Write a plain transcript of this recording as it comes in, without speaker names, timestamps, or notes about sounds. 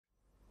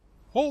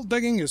Hole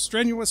digging is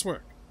strenuous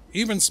work.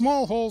 Even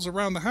small holes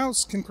around the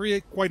house can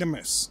create quite a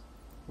mess.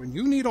 When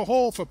you need a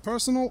hole for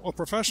personal or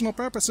professional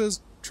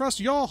purposes, trust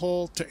your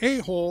hole to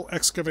Ahole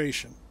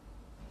Excavation.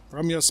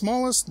 From your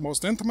smallest,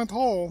 most intimate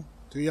hole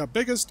to your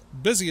biggest,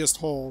 busiest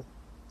hole,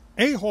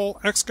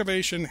 Ahole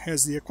Excavation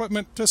has the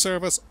equipment to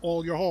service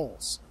all your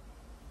holes.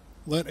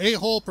 Let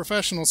Ahole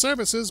Professional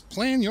Services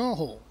plan your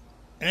hole.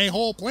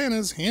 Ahole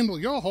planners handle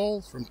your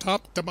hole from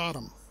top to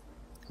bottom.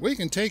 We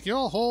can take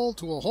your hole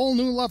to a whole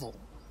new level.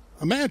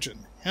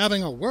 Imagine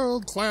having a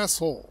world-class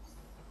hole.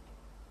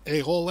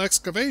 Ahole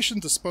Excavation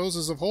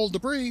disposes of hole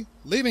debris,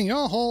 leaving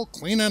your hole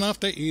clean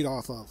enough to eat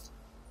off of.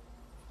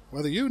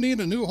 Whether you need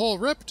a new hole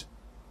ripped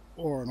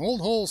or an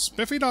old hole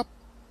spiffied up,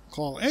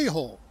 call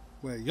Ahole,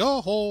 where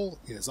your hole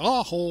is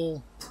our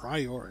whole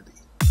priority.